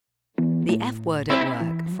The F Word at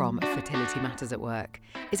Work from Fertility Matters at Work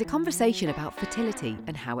is a conversation about fertility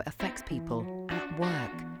and how it affects people at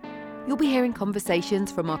work. You'll be hearing conversations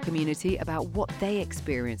from our community about what they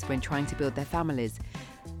experience when trying to build their families,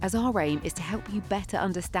 as our aim is to help you better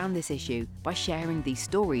understand this issue by sharing these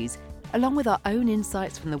stories, along with our own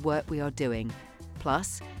insights from the work we are doing.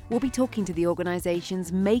 Plus, we'll be talking to the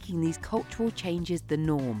organisations making these cultural changes the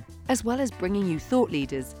norm, as well as bringing you thought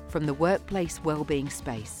leaders from the workplace wellbeing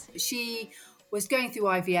space. She was going through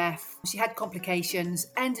IVF, she had complications,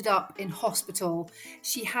 ended up in hospital.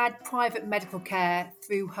 She had private medical care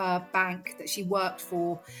through her bank that she worked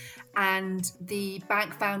for, and the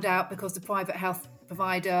bank found out because the private health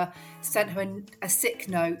provider sent her a sick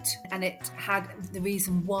note, and it had the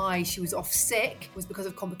reason why she was off sick was because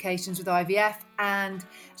of complications with IVF, and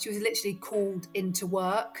she was literally called into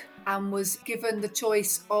work and was given the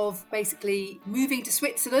choice of basically moving to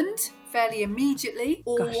Switzerland fairly immediately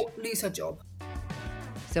or lose her job.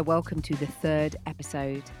 So welcome to the third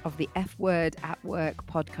episode of the F Word at Work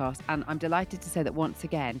podcast. And I'm delighted to say that once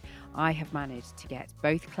again, I have managed to get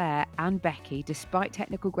both Claire and Becky, despite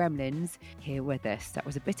technical gremlins, here with us. That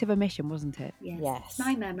was a bit of a mission, wasn't it? Yes. It's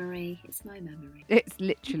my memory. It's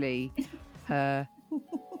literally her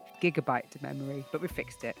gigabyte memory, but we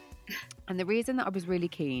fixed it. And the reason that I was really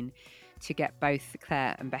keen to get both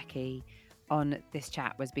Claire and Becky on this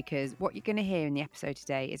chat was because what you're going to hear in the episode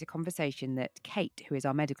today is a conversation that Kate, who is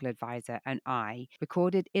our medical advisor, and I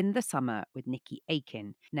recorded in the summer with Nickie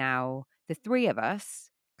Aiken. Now, the three of us,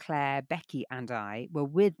 Claire, Becky and I, were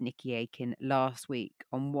with Nickie Aiken last week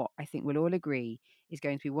on what I think we'll all agree is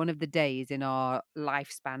going to be one of the days in our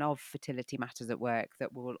lifespan of Fertility Matters at Work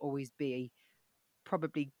that will always be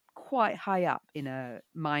probably quite high up in a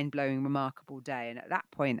mind-blowing, remarkable day. And at that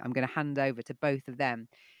point, I'm going to hand over to both of them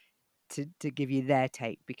to give you their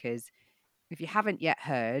take, because if you haven't yet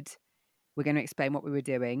heard, we're going to explain what we were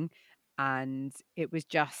doing, and it was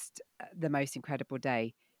just the most incredible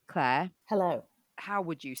day. Claire, hello. How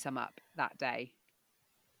would you sum up that day?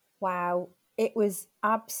 Wow, it was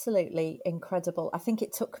absolutely incredible. I think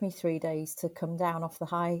it took me 3 days to come down off the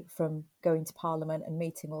high from going to Parliament and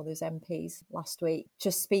meeting all those MPs last week.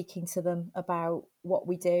 Just speaking to them about what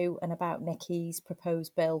we do and about Nickie's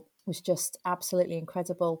proposed bill was just absolutely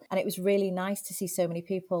incredible. And it was really nice to see so many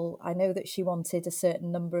people. I know that she wanted a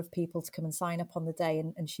certain number of people to come and sign up on the day,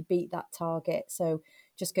 and she beat that target. So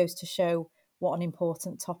just goes to show what an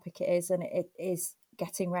important topic it is. And it is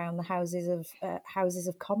getting round the Houses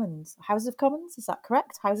of Commons. Houses of Commons, is that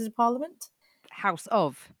correct? Houses of Parliament? House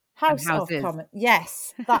of Commons.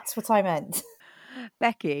 Yes, that's what I meant.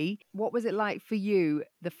 Becky, what was it like for you,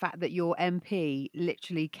 the fact that your MP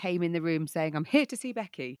literally came in the room saying, "I'm here to see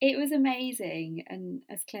Becky"? It was amazing, and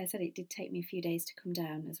as Claire said, it did take me a few days to come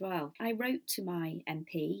down as well. I wrote to my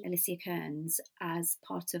MP, Alicia Kearns, as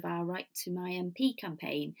part of our Right to My MP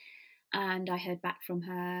campaign, and I heard back from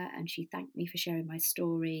her, and she thanked me for sharing my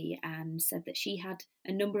story and said that she had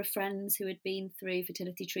a number of friends who had been through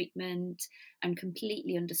fertility treatment and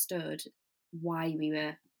completely understood why we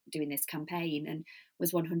were doing this campaign and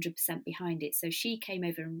was 100% behind it. So she came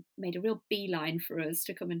over and made a real beeline for us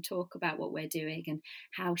to come and talk about what we're doing and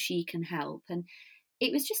how she can help. And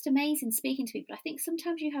it was just amazing speaking to people. I think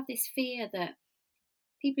sometimes you have this fear that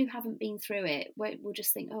people who haven't been through it will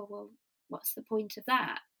just think, oh, well, what's the point of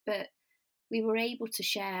that? But we were able to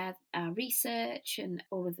share our research and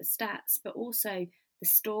all of the stats, but also the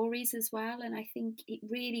stories as well. And I think it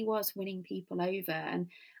really was winning people over. And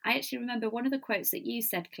I actually remember one of the quotes that you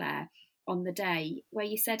said, Claire, on the day, where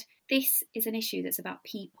you said, this is an issue that's about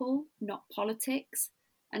people, not politics.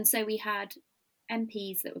 And so we had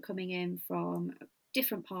MPs that were coming in from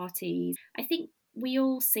different parties. I think we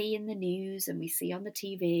all see in the news and we see on the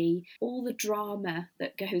TV all the drama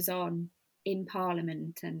that goes on in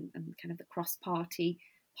Parliament and kind of the cross-party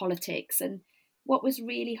politics. And what was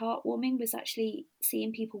really heartwarming was actually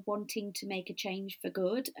seeing people wanting to make a change for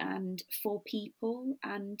good and for people.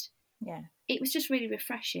 And it was just really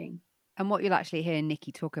refreshing. And what you'll actually hear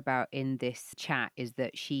Nickie talk about in this chat is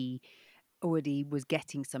that she already was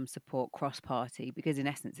getting some support cross-party, because in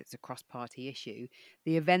essence it's a cross-party issue.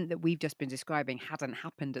 The event that we've just been describing hadn't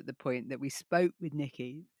happened at the point that we spoke with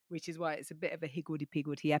Nickie, which is why it's a bit of a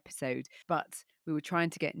higgledy-piggledy episode. But we were trying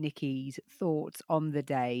to get Nickie's thoughts on the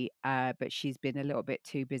day, but she's been a little bit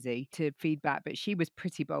too busy to feedback. But she was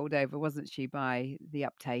pretty bowled over, wasn't she, by the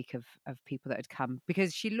uptake of people that had come,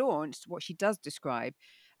 because she launched what she does describe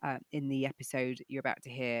in the episode you're about to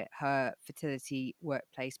hear, her fertility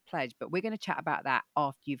workplace pledge. But we're going to chat about that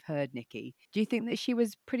after you've heard Nickie. Do you think that she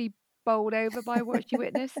was pretty bowled over by what she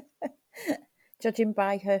witnessed? Judging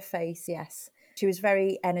by her face, yes. She was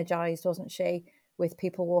very energised, wasn't she, with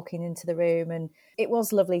people walking into the room. And it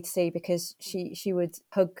was lovely to see, because she would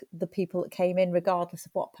hug the people that came in regardless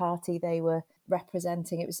of what party they were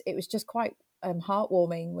representing. It was just quite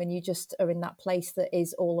heartwarming when you just are in that place that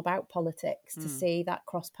is all about politics, to see that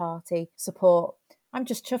cross-party support. I'm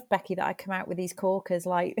just chuffed, Becky, that I come out with these corkers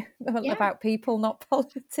like about people, not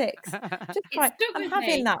politics. I'm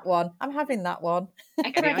having that one. I'm having that one.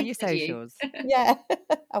 Get it on your socials. Yeah,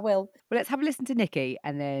 I will. Well, let's have a listen to Nickie,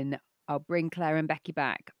 and then I'll bring Claire and Becky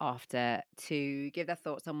back after to give their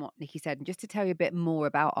thoughts on what Nickie said, and just to tell you a bit more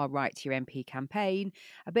about our Right to Your MP campaign,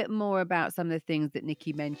 a bit more about some of the things that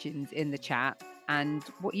Nickie mentions in the chat, and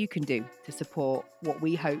what you can do to support what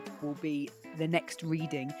we hope will be the next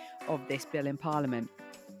reading of this bill in Parliament.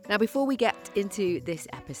 Now, before we get into this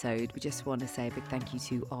episode, we just want to say a big thank you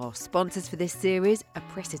to our sponsors for this series,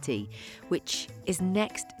 Apricity, which is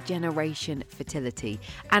next generation fertility.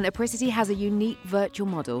 And Apricity has a unique virtual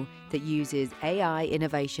model that uses AI,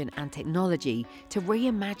 innovation and technology to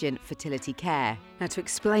reimagine fertility care. Now, to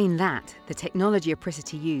explain that, the technology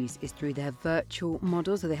Apricity use is through their virtual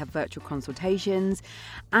models, so they have virtual consultations,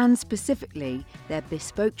 and specifically their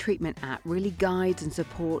bespoke treatment app really guides and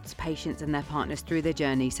supports patients and their partners through their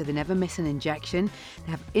journey, so they never miss an injection.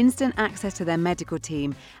 They have instant access to their medical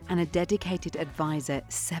team and a dedicated advisor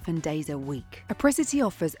 7 days a week. Apricity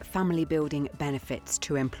offers family building benefits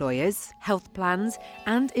to employers, health plans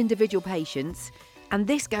and individual patients. And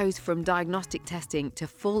this goes from diagnostic testing to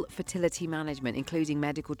full fertility management, including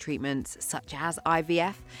medical treatments such as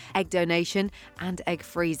IVF, egg donation and egg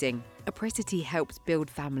freezing. Apricity helps build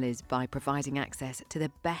families by providing access to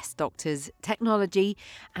the best doctors, technology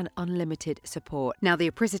and unlimited support. Now, the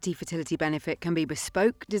Apricity fertility benefit can be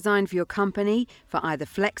bespoke, designed for your company for either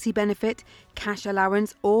flexi benefit, cash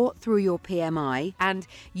allowance or through your PMI. And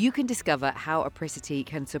you can discover how Apricity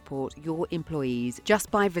can support your employees just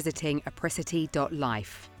by visiting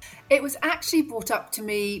apricity.life. It was actually brought up to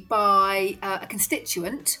me by a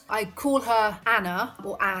constituent. I call her Anna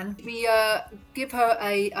or Anne. We give her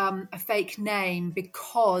a fake name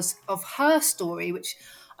because of her story, which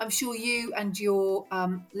I'm sure you and your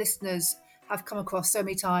listeners have come across so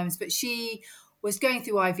many times. But she was going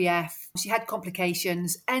through IVF. She had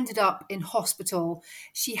complications, ended up in hospital.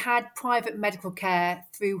 She had private medical care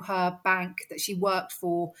through her bank that she worked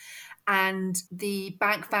for. And the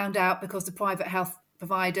bank found out because the private health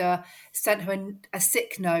provider sent her a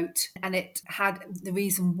sick note, and it had the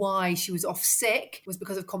reason why she was off sick was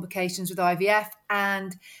because of complications with IVF,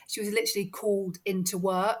 and she was literally called into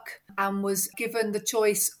work and was given the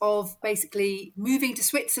choice of basically moving to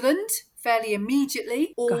Switzerland fairly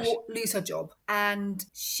immediately or lose her job. And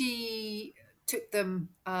she took them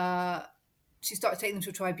she started taking them to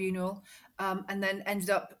a tribunal, and then ended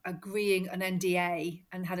up agreeing an NDA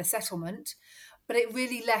and had a settlement. But it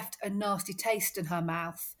really left a nasty taste in her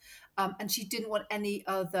mouth. And she didn't want any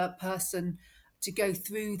other person to go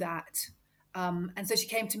through that. And so she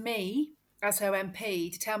came to me as her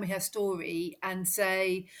MP to tell me her story and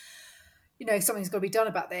say, something's got to be done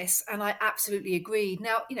about this. And I absolutely agreed.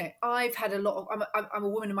 Now, I've had I'm a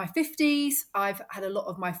woman in my 50s. I've had a lot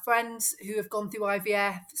of my friends who have gone through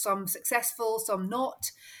IVF, some successful, some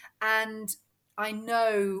not. And I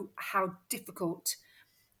know how difficult.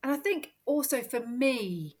 And I think also for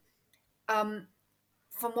me, from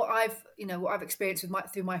what I've experienced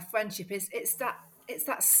through my friendship is it's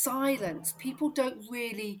that silence. People don't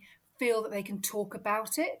really feel that they can talk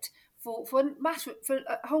about it for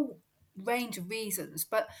a whole range of reasons.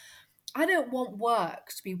 But I don't want work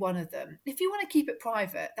to be one of them. If you want to keep it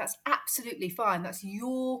private, that's absolutely fine. That's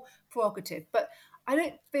your prerogative. But I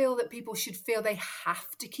don't feel that people should feel they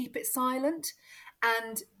have to keep it silent.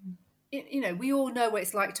 And we all know what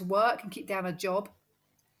it's like to work and keep down a job,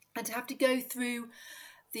 and to have to go through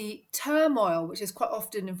the turmoil which is quite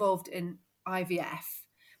often involved in IVF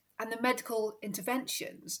and the medical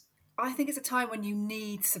interventions. I think it's a time when you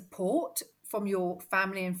need support from your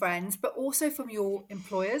family and friends, but also from your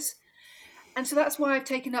employers. And so that's why I've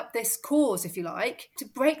taken up this cause, if you like, to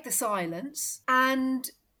break the silence.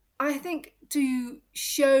 And I think to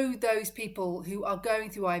show those people who are going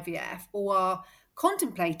through IVF or are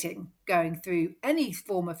contemplating going through any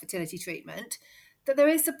form of fertility treatment, that there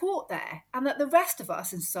is support there, and that the rest of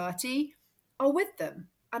us in society are with them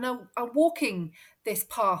and are walking this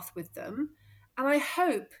path with them. And I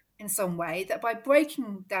hope in some way that by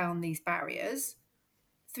breaking down these barriers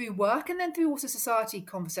through work and then through also society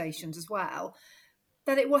conversations as well,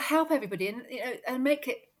 that it will help everybody and make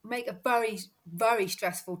a very, very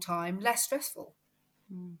stressful time less stressful.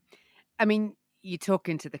 I mean, you're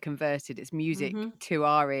talking to the converted. It's music Mm-hmm. to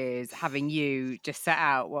our ears, having you just set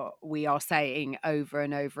out what we are saying over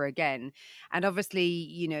and over again. And obviously,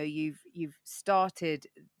 you know, you've started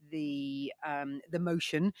the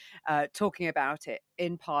motion, talking about it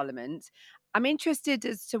in Parliament. I'm interested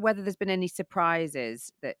as to whether there's been any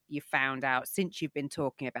surprises that you found out since you've been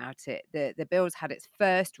talking about it. The bill's had its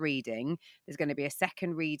first reading. There's going to be a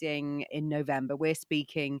second reading in November. We're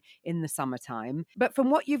speaking in the summertime. But from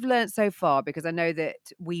what you've learned so far, because I know that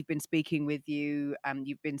we've been speaking with you,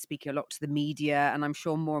 you've been speaking a lot to the media, and I'm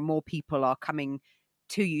sure more and more people are coming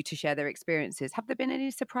to you to share their experiences. Have there been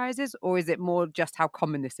any surprises, or is it more just how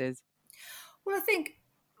common this is? Well, I think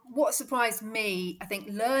what surprised me, I think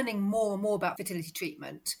learning more and more about fertility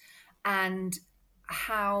treatment and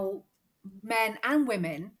how men and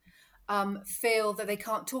women feel that they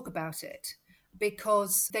can't talk about it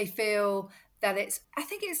because they feel that I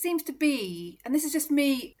think it seems to be, and this is just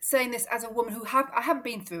me saying this as a woman I haven't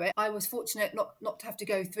been through it. I was fortunate not to have to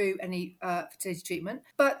go through any fertility treatment,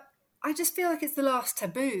 but I just feel like it's the last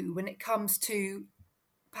taboo when it comes to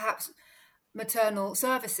perhaps maternal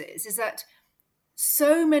services, is that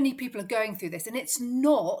so many people are going through this, and it's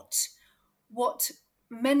not what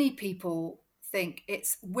many people think.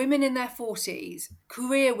 It's women in their 40s,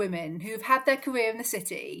 career women who've had their career in the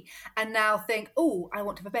city and now think, oh, I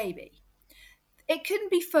want to have a baby. It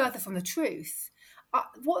couldn't be further from the truth.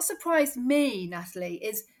 What surprised me, Natalie,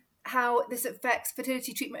 is how this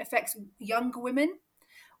fertility treatment affects younger women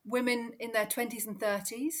in their 20s and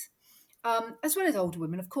 30s, as well as older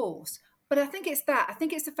women, of course. But I think it's that. I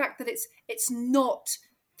think it's the fact that it's not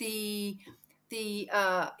the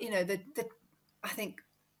I think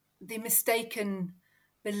the mistaken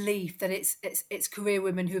belief that it's career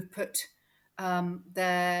women who have put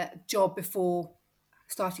their job before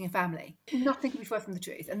starting a family. Nothing can be further from the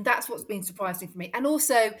truth, and that's what's been surprising for me. And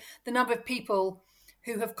also the number of people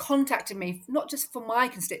who have contacted me, not just from my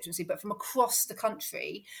constituency, but from across the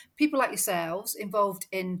country, people like yourselves involved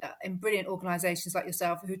in brilliant organisations like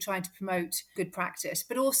yourself who are trying to promote good practice,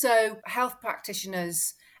 but also health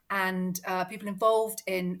practitioners and people involved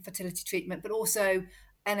in fertility treatment, but also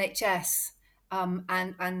NHS and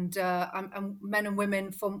men and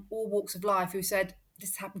women from all walks of life who said,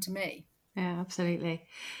 this happened to me. Yeah, absolutely.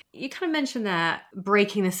 You kind of mentioned there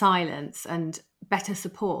breaking the silence and better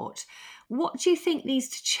support. What do you think needs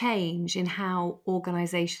to change in how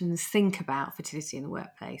organisations think about fertility in the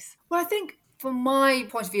workplace? Well, I think from my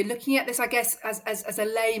point of view, looking at this, I guess, as a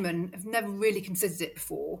layman, I've never really considered it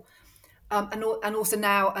before. And also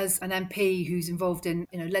now as an MP who's involved in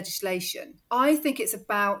legislation, I think it's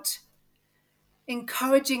about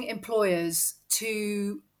encouraging employers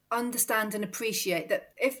to understand and appreciate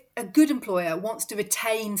that if a good employer wants to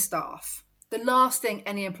retain staff, the last thing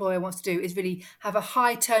any employer wants to do is really have a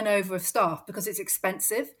high turnover of staff because it's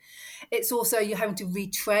expensive. It's also you're having to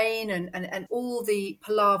retrain and all the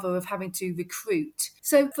palaver of having to recruit.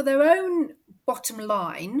 So for their own bottom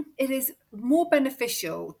line, it is more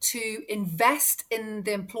beneficial to invest in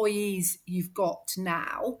the employees you've got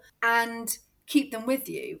now and keep them with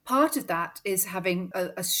you. Part of that is having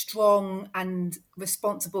a strong and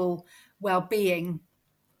responsible well-being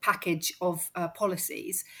package of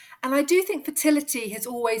policies. And I do think fertility has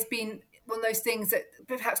always been one of those things that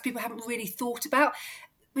perhaps people haven't really thought about.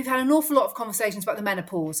 We've had an awful lot of conversations about the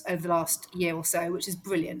menopause over the last year or so, which is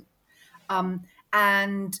brilliant. There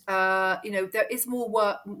is more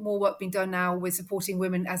work being done now with supporting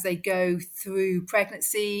women as they go through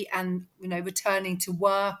pregnancy and returning to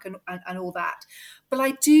work and all that. But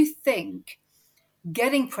I do think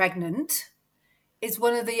getting pregnant is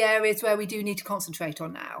one of the areas where we do need to concentrate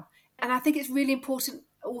on now. And I think it's really important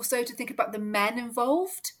also to think about the men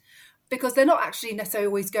involved, because they're not actually necessarily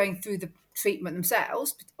always going through the treatment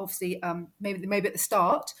themselves. Obviously, maybe at the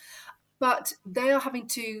start, but they are having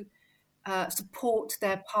to support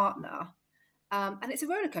their partner. And it's a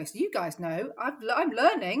roller coaster. You guys know, I'm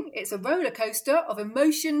learning. It's a roller coaster of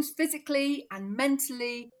emotions, physically and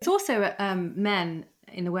mentally. It's also men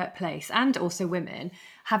in the workplace and also women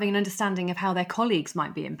having an understanding of how their colleagues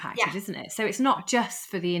might be impacted, isn't it? So it's not just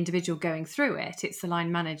for the individual going through it, it's the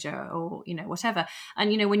line manager or, whatever.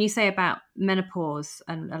 And, when you say about menopause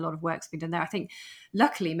and a lot of work's been done there, I think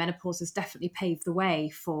luckily menopause has definitely paved the way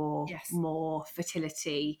for more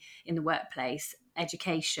fertility in the workplace,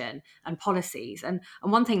 education and policies. And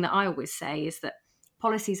one thing that I always say is that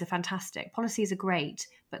policies are fantastic. Policies are great,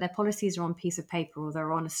 but their policies are on a piece of paper or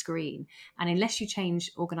they're on a screen. And unless you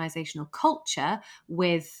change organizational culture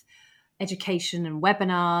with education and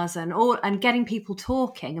webinars and getting people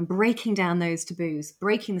talking and breaking down those taboos,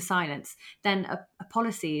 breaking the silence, then a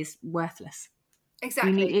policy is worthless.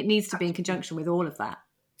 Exactly. It needs to be in conjunction with all of that.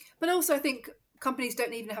 But also, I think companies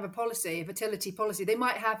don't even have a fertility policy. They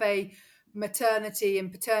might have a maternity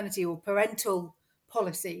and paternity or parental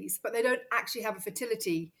policies, but they don't actually have a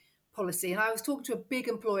fertility policy. And I was talking to a big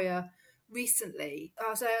employer recently. I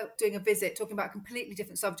was out doing a visit talking about a completely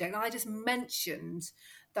different subject. And I just mentioned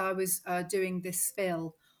that I was doing this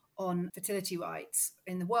spill on fertility rights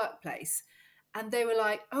in the workplace. And they were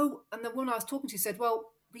like, oh, and the one I was talking to said,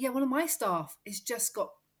 well, yeah, one of my staff is just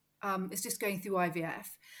going through IVF.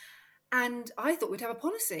 And I thought we'd have a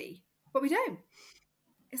policy, but we don't.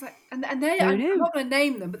 It's like, and they, Who I'm knew? not going to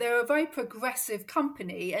name them, but they're a very progressive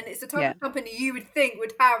company, and it's the type Yeah. of company you would think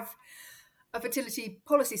would have a fertility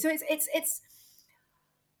policy. So it's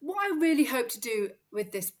what I really hope to do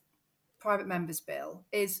with this private members bill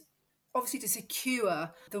is obviously to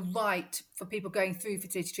secure the right for people going through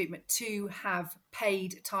fertility treatment to have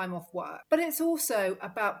paid time off work. But it's also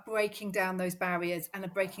about breaking down those barriers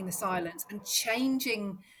and breaking the silence and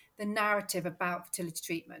changing the narrative about fertility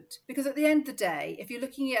treatment. Because at the end of the day, if you're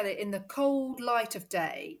looking at it in the cold light of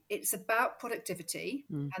day, it's about productivity.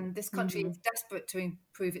 And this country is desperate to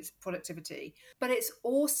improve its productivity. But it's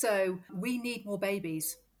also, we need more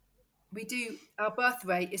babies. We do. Our birth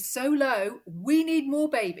rate is so low. We need more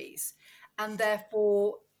babies. And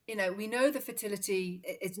therefore, we know the fertility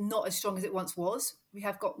is not as strong as it once was. We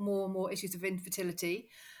have got more and more issues of infertility,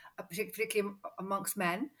 particularly amongst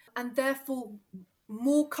men. And therefore,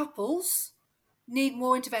 more couples need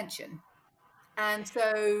more intervention. And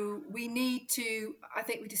so I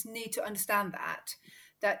think we just need to understand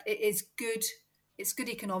that it is good, it's good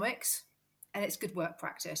economics, and it's good work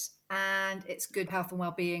practice, and it's good health and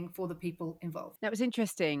well-being for the people involved. That was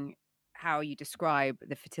interesting how you describe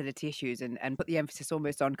the fertility issues and put the emphasis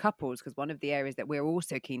almost on couples, because one of the areas that we're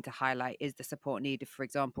also keen to highlight is the support needed, for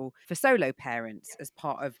example, for solo parents as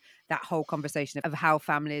part of that whole conversation of how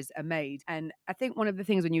families are made. And I think one of the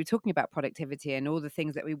things when you were talking about productivity and all the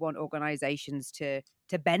things that we want organizations to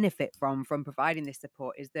benefit from providing this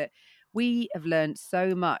support is that we have learned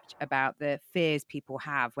so much about the fears people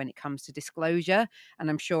have when it comes to disclosure. And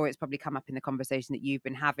I'm sure it's probably come up in the conversation that you've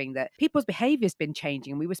been having that people's behavior has been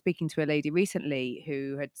changing. And we were speaking to a lady recently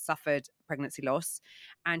who had suffered pregnancy loss,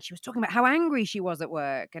 and she was talking about how angry she was at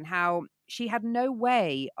work and how she had no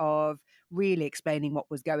way of really explaining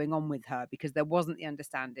what was going on with her because there wasn't the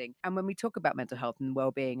understanding. And when we talk about mental health and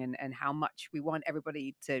well-being and how much we want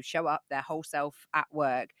everybody to show up their whole self at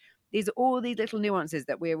work, these are all these little nuances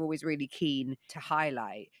that we're always really keen to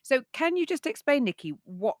highlight. So can you just explain, Nickie,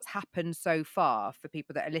 what's happened so far for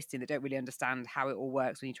people that are listening that don't really understand how it all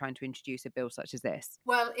works when you're trying to introduce a bill such as this?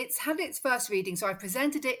 Well, it's had its first reading, so I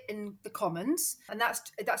presented it in the Commons, and that's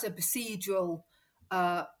a procedural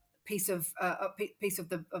piece of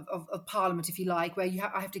Parliament, if you like, where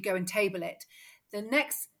I have to go and table it. The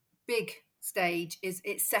next big stage is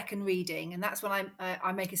its second reading, and that's when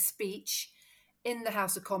I make a speech in the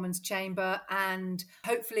House of Commons chamber, and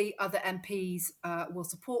hopefully other MPs will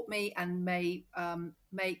support me and may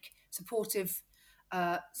make supportive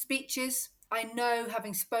speeches. I know,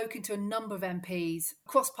 having spoken to a number of MPs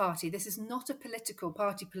cross-party, this is not a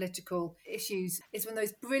political issues. It's one of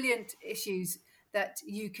those brilliant issues that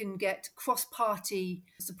you can get cross-party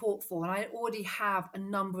support for. And I already have a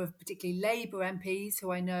number of particularly Labour MPs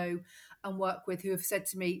who I know and work with who have said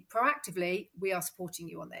to me proactively, we are supporting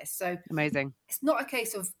you on this. So amazing. It's not a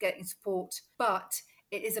case of getting support, but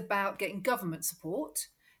it is about getting government support.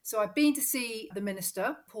 So I've been to see the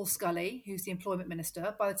Minister, Paul Scully, who's the Employment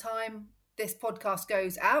Minister. By the time this podcast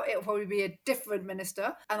goes out, it'll probably be a different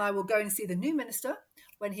minister, and I will go and see the new minister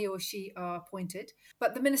when he or she are appointed.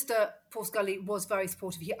 But the Minister, Paul Scully, was very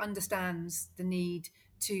supportive. He understands the need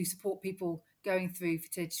to support people going through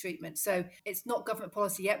fertility treatment. So it's not government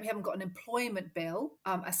policy yet. We haven't got an employment bill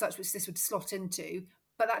as such, which this would slot into.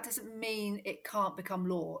 But that doesn't mean it can't become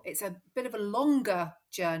law. It's a bit of a longer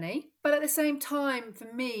journey. But at the same time, for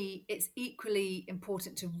me, it's equally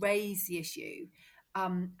important to raise the issue.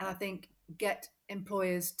 And I think get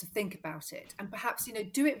employers to think about it and perhaps,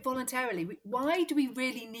 do it voluntarily. Why do we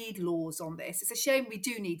really need laws on this? It's a shame we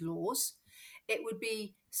do need laws. It would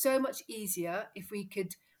be so much easier if we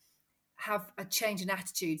could have a change in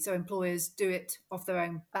attitude so employers do it off their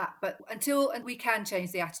own bat. But until we can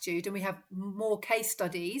change the attitude and we have more case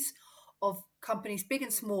studies of companies big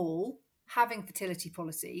and small having fertility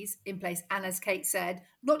policies in place, and as Kate said,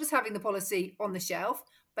 not just having the policy on the shelf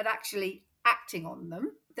but actually acting on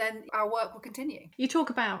them, then our work will continue. You talk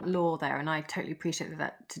about law there, and I totally appreciate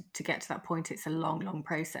that to get to that point, it's a long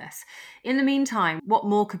process. In the meantime, what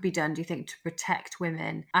more could be done, do you think, to protect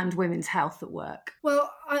women and women's health at work?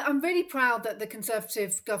 Well, I'm really proud that the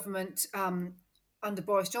Conservative government under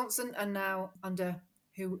Boris Johnson and now under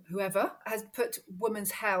whoever, has put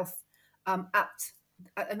women's health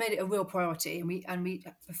made it a real priority. And we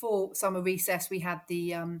before summer recess, we had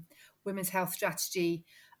the women's health strategy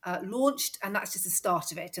launched, and that's just the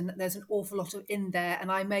start of it. And there's an awful lot in there.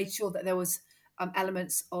 And I made sure that there was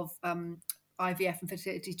elements of IVF and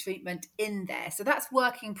fertility treatment in there. So that's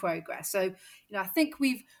work in progress. So I think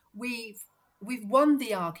we've won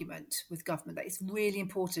the argument with government that it's really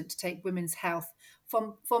important to take women's health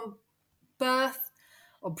from birth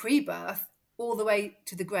or pre-birth all the way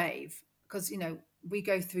to the grave, because we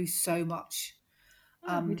go through so much.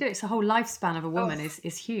 We do. It's the whole lifespan of a woman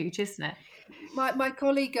is huge, isn't it? My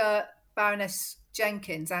colleague Baroness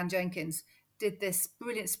Anne Jenkins, did this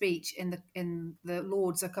brilliant speech in the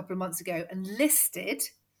Lords a couple of months ago and listed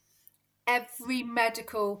every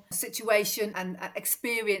medical situation and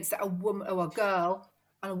experience that a woman or a girl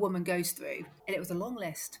and a woman goes through. And it was a long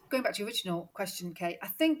list. Going back to your original question, Kate, I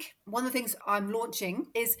think one of the things I'm launching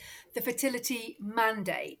is the fertility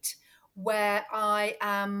mandate, where I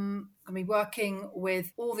am going to be working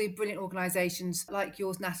with all the brilliant organisations like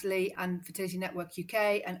yours, Natalie, and Fertility Network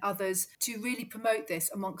UK and others to really promote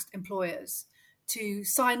this amongst employers, to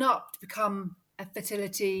sign up to become a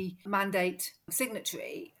fertility mandate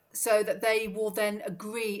signatory, so that they will then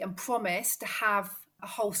agree and promise to have a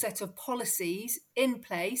whole set of policies in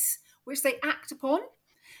place which they act upon,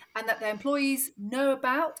 and that their employees know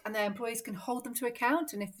about, and their employees can hold them to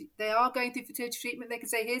account. And if they are going through fertility treatment, they can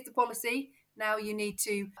say, here's the policy. Now you need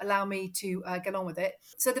to allow me to get on with it.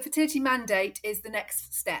 So the fertility mandate is the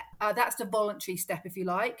next step. That's the voluntary step, if you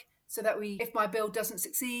like, so that if my bill doesn't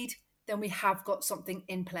succeed, then we have got something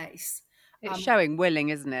in place. It's showing willing,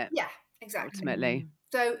 isn't it? Yeah, exactly. Ultimately.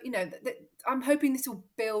 So, I'm hoping this will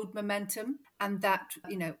build momentum, and that,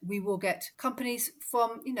 we will get companies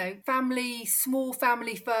from, small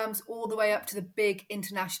family firms all the way up to the big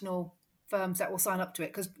international firms that will sign up to it.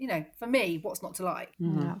 Because, for me, what's not to like?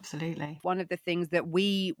 Mm-hmm. Absolutely. One of the things that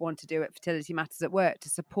we want to do at Fertility Matters at Work to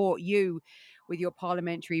support you with your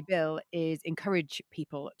parliamentary bill is encourage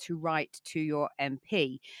people to write to your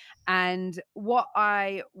MP. And what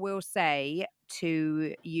I will say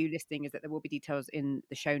to you listening is that there will be details in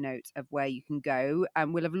the show notes of where you can go,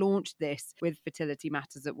 and we'll have launched this with Fertility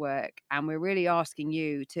Matters at Work, and we're really asking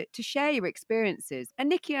you to share your experiences. And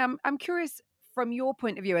Nickie, I'm curious, from your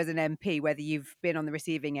point of view as an MP, whether you've been on the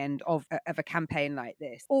receiving end of a campaign like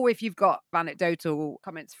this, or if you've got anecdotal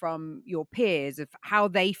comments from your peers of how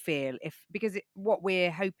they feel, because what we're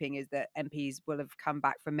hoping is that MPs will have come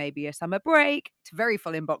back from maybe a summer break to very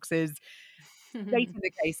full inboxes, stating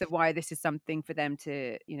the case of why this is something for them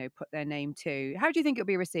to, put their name to. How do you think it'll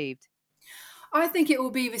be received? I think it will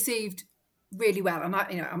be received really well, and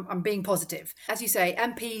I'm being positive. As you say,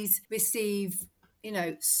 MPs receive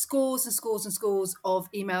scores and scores and scores of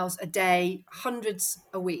emails a day, hundreds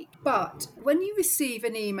a week. But when you receive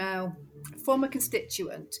an email from a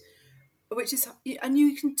constituent, and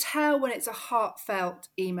you can tell when it's a heartfelt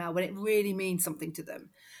email, when it really means something to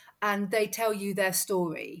them, and they tell you their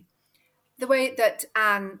story, the way that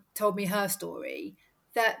Anne told me her story,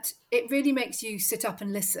 that it really makes you sit up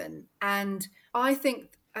and listen. And I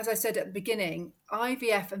think, as I said at the beginning,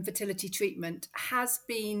 IVF and fertility treatment has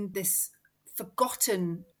been this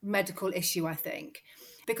forgotten medical issue, I think,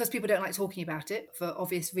 because people don't like talking about it for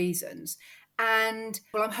obvious reasons. And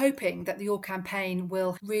I'm hoping that your campaign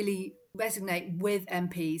will really resonate with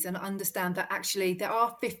MPs and understand that actually there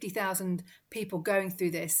are 50,000 people going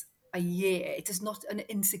through this a year. It is not an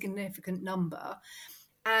insignificant number.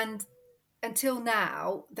 And until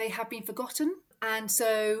now, they have been forgotten. And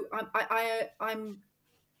so I'm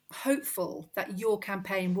hopeful that your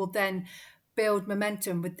campaign will then build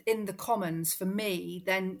momentum within the Commons for me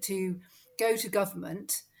then to go to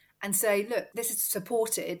government and say, look, this is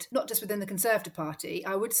supported not just within the Conservative Party.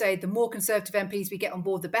 I would say the more Conservative MPs we get on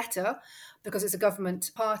board, the better, because it's a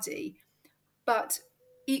government party. But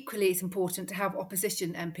equally, it's important to have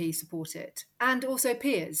opposition MPs support it, and also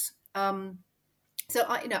peers. So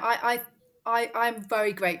I'm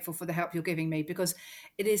very grateful for the help you're giving me, because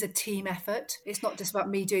it is a team effort. It's not just about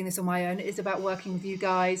me doing this on my own. It is about working with you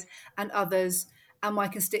guys and others and my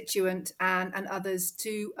constituent and others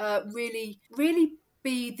to really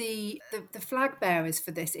be the flag bearers for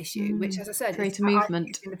this issue, which, as I said, create a movement.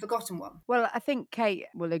 It's been the forgotten one. Well, I think Kate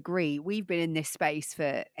will agree. We've been in this space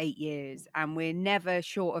for 8 years, and we're never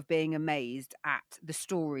short of being amazed at the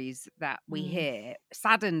stories that we hear.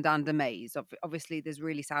 Saddened and amazed. Obviously, there's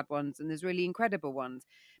really sad ones and there's really incredible ones,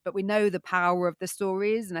 but we know the power of the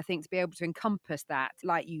stories. And I think to be able to encompass that,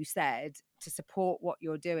 like you said, to support what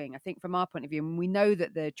you're doing. I think from our point of view, and we know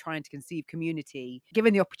that they're trying to conceive community,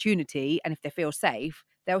 given the opportunity, and if they feel safe,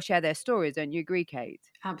 they'll share their stories. Don't you agree, Kate?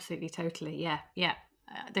 Absolutely, totally. Yeah.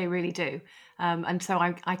 They really do. And so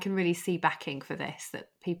I can really see backing for this, that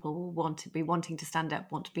people will want to be wanting to stand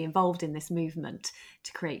up, want to be involved in this movement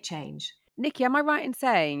to create change. Nickie, am I right in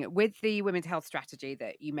saying with the women's health strategy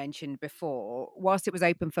that you mentioned before, whilst it was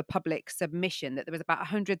open for public submission, that there was about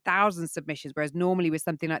 100,000 submissions, whereas normally with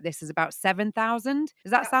something like this is about 7,000?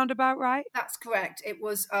 Does that sound about right? That's correct. It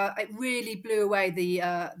was. It really blew away the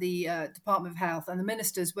Department of Health, and the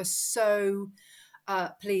ministers were so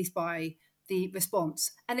pleased by the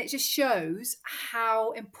response, and it just shows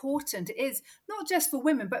how important it is, not just for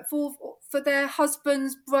women, but for their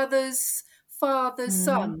husbands, brothers, fathers,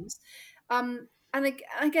 sons. And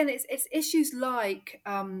again, it's issues like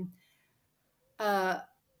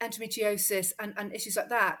endometriosis and issues like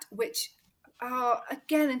that, which are,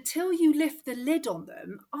 again, until you lift the lid on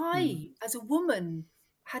them, I, as a woman,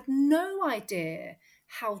 had no idea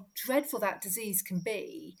how dreadful that disease can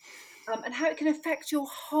be, and how it can affect your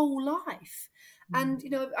whole life. And,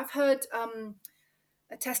 I've heard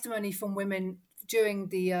a testimony from women during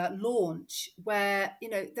the launch where,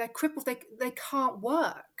 they're crippled, they can't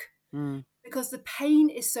work because the pain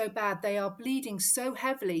is so bad. They are bleeding so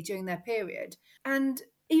heavily during their period. And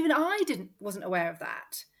even I wasn't aware of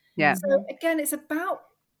that. Yeah. So again, it's about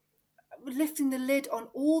lifting the lid on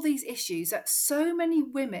all these issues that so many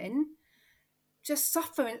women just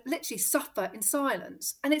literally suffer in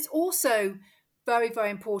silence. And it's also very, very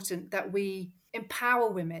important that we empower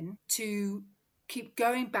women to keep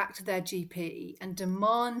going back to their GP and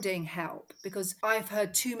demanding help, because I've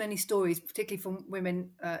heard too many stories, particularly from women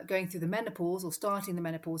going through the menopause or starting the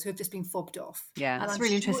menopause, who have just been fobbed off. Yeah, that's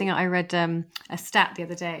really interesting. I read a stat the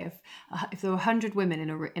other day of if there were 100 women in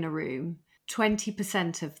a room,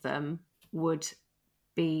 20% of them would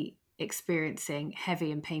be experiencing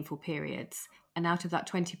heavy and painful periods, and out of that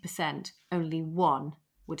 20%, only one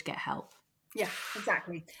would get help. Yeah,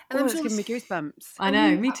 exactly. And I'm just giving me goosebumps. I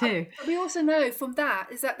know, me too. We also know from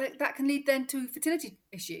that is that can lead then to fertility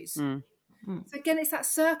issues. So again, it's that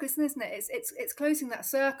circle, isn't it? It's closing that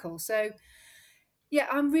circle. So yeah,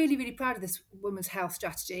 I'm really, really proud of this women's health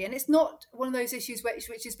strategy, and it's not one of those issues which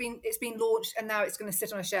has been launched and now it's going to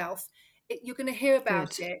sit on a shelf. You're going to hear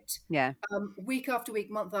about it week after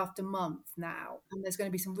week, month after month now, and there's going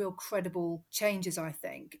to be some real credible changes, I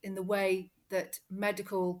think, in the way that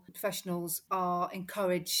medical professionals are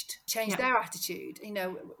encouraged to change their attitude.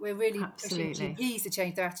 We're really pushing GPs to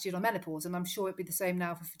change their attitude on menopause, and I'm sure it'd be the same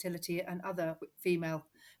now for fertility and other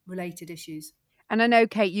female-related issues. And I know,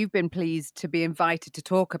 Kate, you've been pleased to be invited to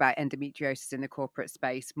talk about endometriosis in the corporate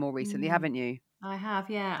space more recently, haven't you? I have,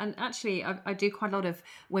 yeah. And actually, I do quite a lot of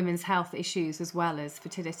women's health issues as well as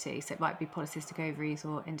fertility. So it might be polycystic ovaries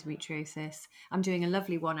or endometriosis. I'm doing a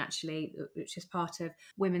lovely one, actually, which is part of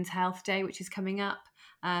Women's Health Day, which is coming up,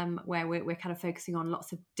 where we're kind of focusing on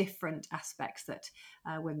lots of different aspects that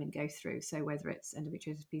women go through. So whether it's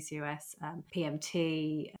endometriosis, PCOS,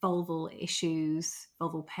 PMT, vulval issues,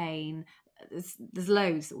 vulval pain, there's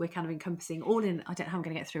loads that we're kind of encompassing all in. I don't know how I'm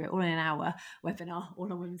going to get through it all in an hour webinar,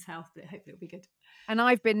 all on women's health, but hopefully it'll be good. And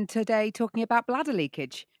I've been today talking about bladder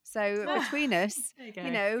leakage. So between us,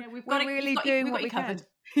 we're really doing what we can.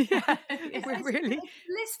 Yeah, we're really. It's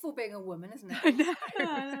blissful being a woman, isn't it?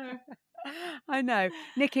 I know.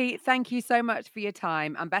 Nickie, thank you so much for your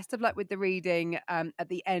time, and best of luck with the reading at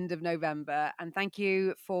the end of November. And thank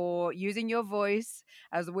you for using your voice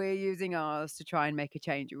as we're using ours to try and make a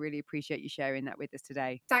change. We really appreciate you sharing that with us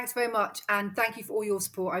today. Thanks very much. And thank you for all your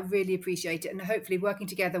support. I really appreciate it. And hopefully working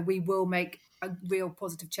together, we will make a real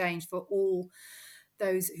positive change for all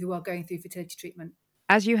those who are going through fertility treatment.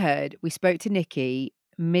 As you heard, we spoke to Nickie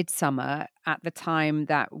midsummer at the time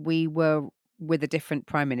that we were with a different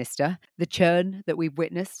Prime Minister. The churn that we've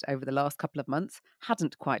witnessed over the last couple of months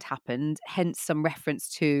hadn't quite happened, hence some reference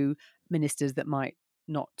to ministers that might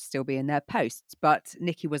not still be in their posts. But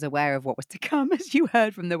Nickie was aware of what was to come, as you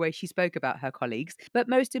heard from the way she spoke about her colleagues. But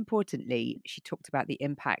most importantly, she talked about the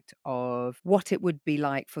impact of what it would be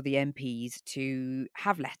like for the MPs to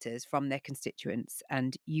have letters from their constituents.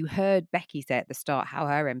 And you heard Becky say at the start how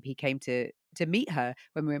her MP came to meet her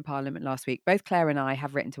when we were in Parliament last week. Both Claire and I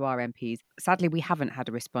have written to our MPs. Sadly, we haven't had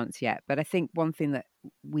a response yet. But I think one thing that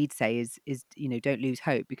we'd say is don't lose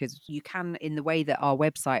hope, because you can, in the way that our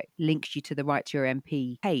website links you to the Write to Your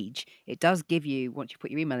MP page, it does give you, once you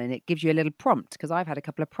put your email in, it gives you a little prompt, because I've had a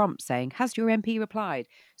couple of prompts saying, has your MP replied?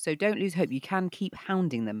 So don't lose hope. You can keep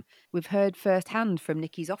hounding them. We've heard firsthand from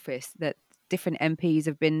Nickie's office that different MPs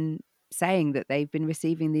have been saying that they've been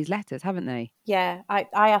receiving these letters, haven't they? Yeah, I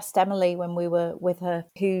asked Emily when we were with her,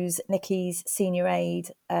 who's Nickie's senior aide,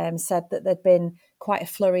 said that there'd been quite a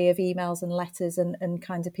flurry of emails and letters and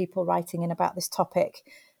kind of people writing in about this topic,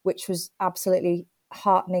 which was absolutely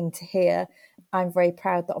heartening to hear. I'm very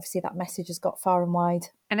proud that obviously that message has got far and wide.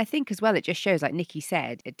 And I think as well, it just shows, like Nickie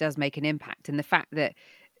said, it does make an impact. And the fact that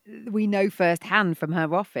we know firsthand from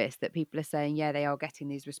her office that people are saying, yeah, they are getting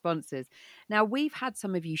these responses. Now, we've had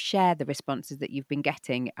some of you share the responses that you've been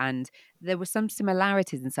getting, and there were some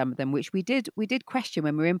similarities in some of them, which we did question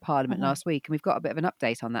when we were in Parliament last week. And we've got a bit of an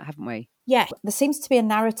update on that, haven't we? Yeah, there seems to be a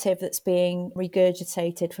narrative that's being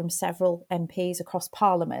regurgitated from several MPs across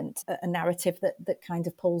Parliament, a narrative that kind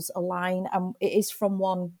of pulls a line, and it is from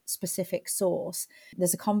one specific source.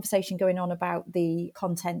 There's a conversation going on about the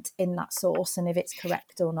content in that source and if it's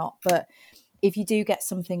correct or not, but if you do get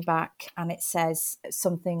something back and it says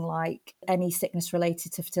something like any sickness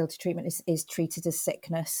related to fertility treatment is treated as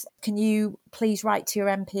sickness, can you please write to your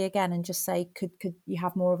MP again and just say, could you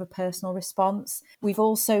have more of a personal response? We've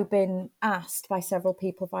also been asked by several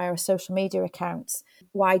people via our social media accounts,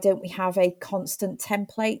 why don't we have a constant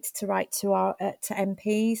template to write to our to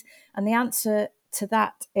MPs? And the answer to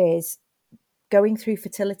that is going through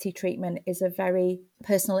fertility treatment is a very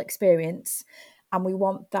personal experience. And we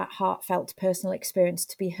want that heartfelt personal experience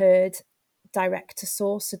to be heard direct to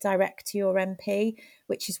source, so direct to your MP,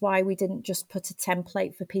 which is why we didn't just put a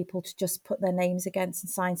template for people to just put their names against and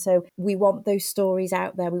sign. So we want those stories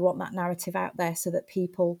out there. We want that narrative out there so that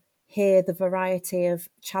people hear the variety of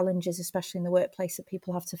challenges, especially in the workplace, that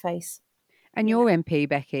people have to face. And your MP,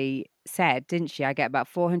 Becky, said, didn't she, I get about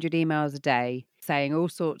 400 emails a day saying all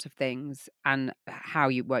sorts of things and how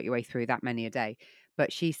you work your way through that many a day.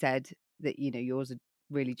 But she said that, yours had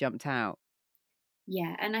really jumped out.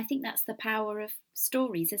 Yeah, and I think that's the power of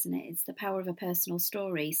stories, isn't it? It's the power of a personal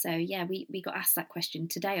story. So, yeah, we got asked that question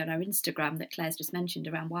today on our Instagram that Claire's just mentioned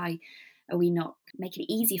around why are we not making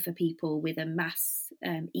it easy for people with a mass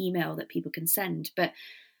email that people can send. But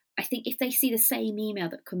I think if they see the same email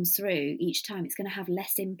that comes through each time, it's going to have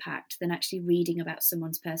less impact than actually reading about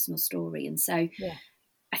someone's personal story. And so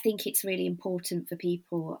I think it's really important for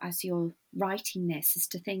people, as you're writing this, is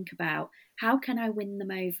to think about how can I win them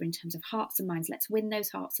over in terms of hearts and minds. Let's win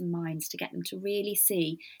those hearts and minds to get them to really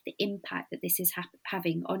see the impact that this is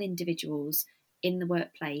having on individuals in the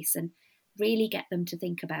workplace, and really get them to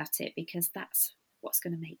think about it, because that's what's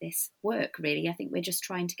going to make this work, really. I think we're just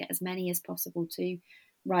trying to get as many as possible to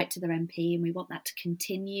write to their MP, and we want that to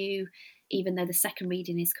continue. Even though the second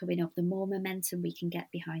reading is coming up, the more momentum we can get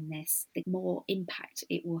behind this, the more impact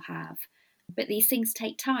it will have. But these things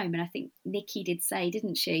take time, and I think Nickie did say,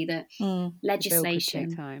 didn't she, that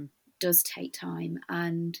legislation does take time,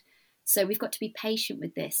 and so we've got to be patient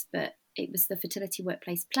with this. But it was the Fertility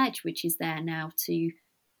Workplace Pledge, which is there now,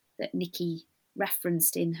 that Nickie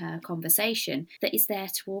referenced in her conversation, that is there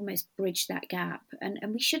to almost bridge that gap, and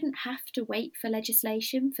we shouldn't have to wait for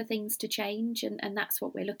legislation for things to change, and that's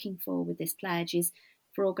what we're looking for with this pledge, is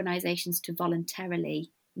for organisations to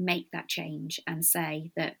voluntarily make that change and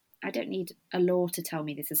say that I don't need a law to tell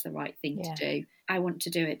me this is the right thing to do. I want to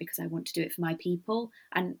do it because I want to do it for my people,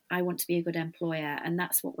 and I want to be a good employer. And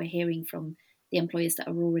that's what we're hearing from the employers that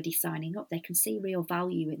are already signing up. They can see real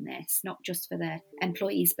value in this, not just for their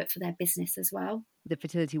employees, but for their business as well. The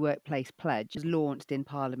Fertility Workplace Pledge was launched in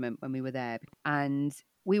Parliament when we were there, and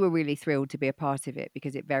we were really thrilled to be a part of it,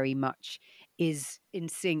 because it very much is in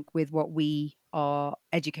sync with what we are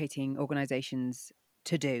educating organisations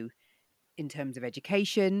to do in terms of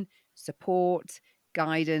education, support,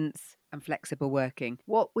 guidance, and flexible working.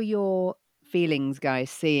 What were your feelings, guys,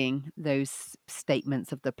 seeing those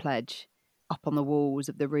statements of the pledge up on the walls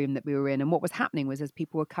of the room that we were in? And what was happening was, as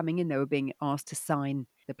people were coming in, they were being asked to sign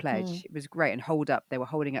the pledge. It was great. And they were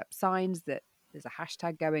holding up signs that there's a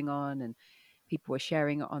hashtag going on, and people were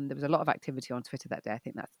sharing it on. There was a lot of activity on Twitter that day. I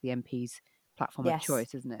think that's the MP's platform of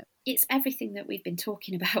choice, isn't it? It's everything that we've been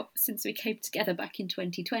talking about since we came together back in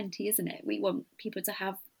 2020, isn't it? We want people to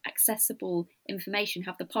have accessible information,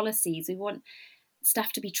 have the policies. We want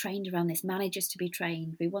staff to be trained around this, managers to be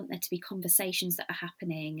trained. We want there to be conversations that are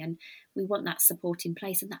happening, and we want that support in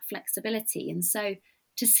place and that flexibility. And so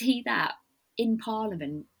to see that in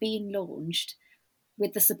Parliament being launched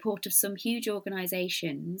with the support of some huge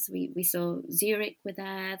organisations, we saw Zurich were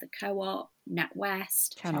there, the Co-op,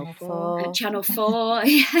 NatWest, Channel 4. Channel 4.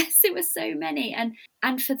 Yes, it was so many.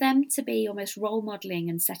 And for them to be almost role modelling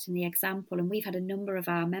and setting the example, and we've had a number of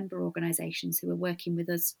our member organisations who are working with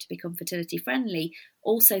us to become fertility friendly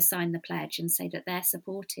also sign the pledge and say that they're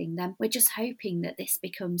supporting them. We're just hoping that this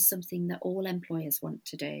becomes something that all employers want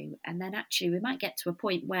to do. And then actually we might get to a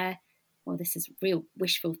point where well, this is real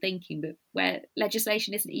wishful thinking, but where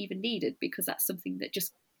legislation isn't even needed because that's something that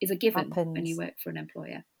just is a given when you work for an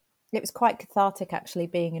employer. It was quite cathartic, actually,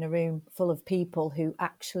 being in a room full of people who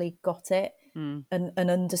actually got it and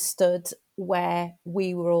understood where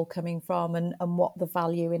we were all coming from and what the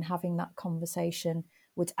value in having that conversation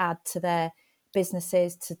would add to their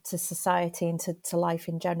businesses, to society and to life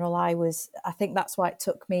in general. I think that's why it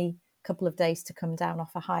took me a couple of days to come down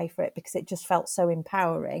off a high for it, because it just felt so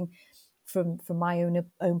empowering from my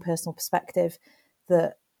own personal perspective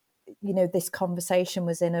that, you know, this conversation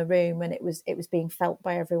was in a room and it was being felt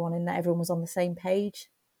by everyone in there. Everyone was on the same page.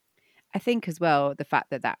 I think as well, the fact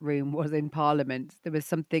that room was in Parliament, there was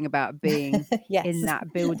something about being Yes. in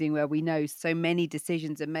that building where we know so many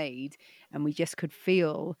decisions are made, and we just could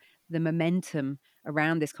feel the momentum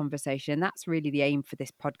around this conversation. And that's really the aim for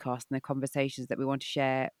this podcast and the conversations that we want to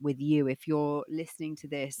share with you. If you're listening to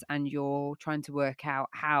this and you're trying to work out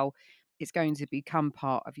how it's going to become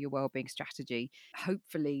part of your wellbeing strategy,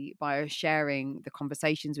 hopefully by sharing the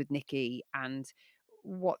conversations with Nickie and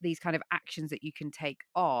what these kind of actions that you can take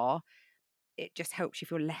are, it just helps you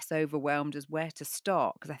feel less overwhelmed as where to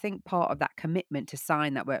start. Because I think part of that commitment to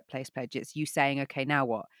sign that workplace pledge, it's you saying, okay,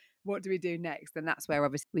 now what do we do next? And that's where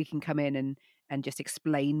obviously we can come in and just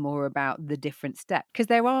explain more about the different steps, because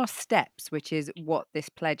there are steps, which is what this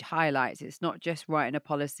pledge highlights. It's not just writing a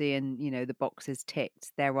policy and, you know, the boxes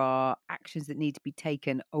ticked. There are actions that need to be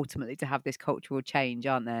taken ultimately to have this cultural change,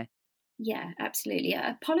 aren't there? Yeah, absolutely.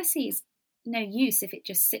 A policy is no use if it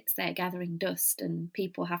just sits there gathering dust and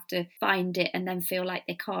people have to find it and then feel like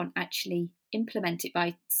they can't actually implement it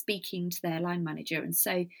by speaking to their line manager. And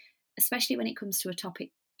so, especially when it comes to a topic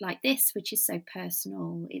like this, which is so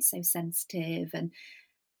personal, it's so sensitive, and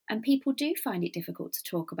people do find it difficult to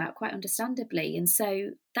talk about, quite understandably. And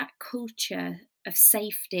so that culture of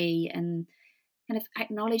safety and kind of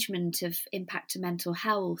acknowledgement of impact to mental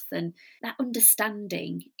health and that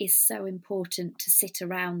understanding is so important to sit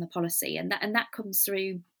around the policy, and that comes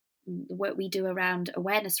through the work we do around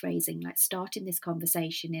awareness raising, like starting this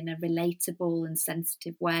conversation in a relatable and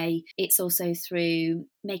sensitive way. It's also through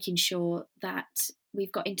making sure that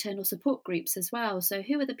we've got internal support groups as well. So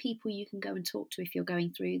who are the people you can go and talk to if you're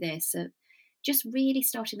going through this? Just really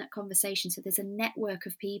starting that conversation so there's a network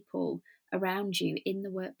of people around you in the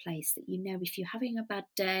workplace that, you know, if you're having a bad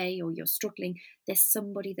day or you're struggling, there's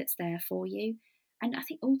somebody that's there for you. And I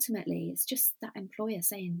think ultimately it's just that employer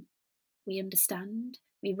saying, we understand,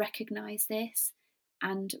 we recognise this,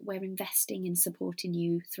 and we're investing in supporting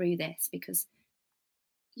you through this because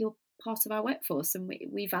you're part of our workforce and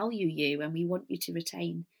we value you and we want you to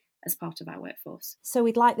retain as part of our workforce. So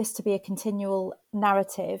we'd like this to be a continual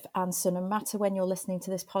narrative, and so no matter when you're listening to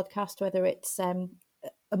this podcast, whether it's a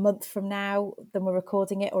month from now then we're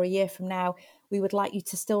recording it or a year from now, we would like you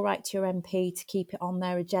to still write to your MP to keep it on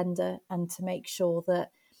their agenda and to make sure that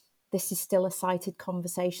this is still a cited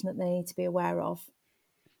conversation that they need to be aware of.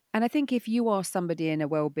 And I think if you are somebody in a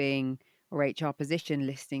wellbeing or HR position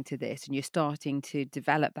listening to this and you're starting to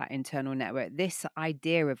develop that internal network, this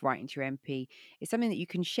idea of writing to your MP is something that you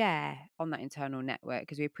can share on that internal network,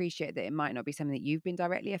 because we appreciate that it might not be something that you've been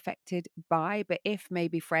directly affected by, but if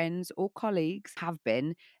maybe friends or colleagues have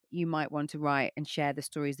been, you might want to write and share the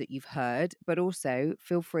stories that you've heard, but also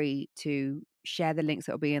feel free to share the links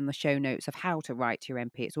that will be in the show notes of how to write to your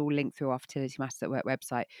MP. It's all linked through our Fertility Matters at Work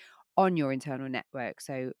website on your internal network,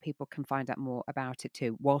 so people can find out more about it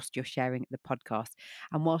too whilst you're sharing the podcast.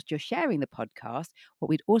 And whilst you're sharing the podcast, what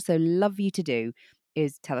we'd also love you to do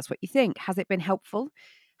is tell us what you think. Has it been helpful?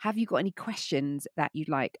 Have you got any questions that you'd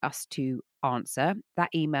like us to answer? That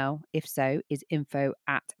email, if so, is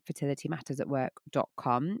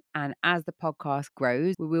info@fertilitymattersatwork.com. And as the podcast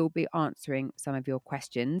grows, we will be answering some of your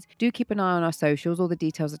questions. Do keep an eye on our socials. All the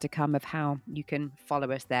details are to come of how you can follow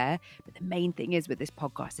us there. But the main thing is with this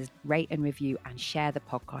podcast is rate and review and share the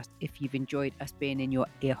podcast if you've enjoyed us being in your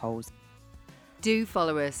ear holes. Do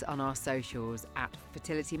follow us on our socials at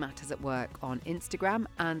Fertility Matters at Work on Instagram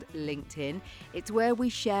and LinkedIn. It's where we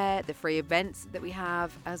share the free events that we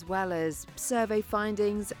have, as well as survey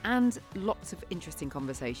findings and lots of interesting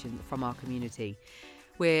conversations from our community.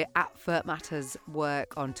 We're at Fert Matters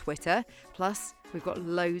Work on Twitter. Plus, we've got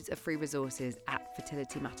loads of free resources at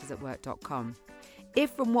fertilitymattersatwork.com.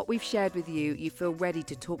 If from what we've shared with you, you feel ready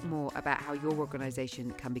to talk more about how your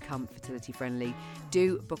organisation can become fertility friendly,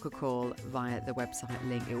 do book a call via the website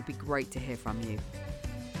link. It will be great to hear from you.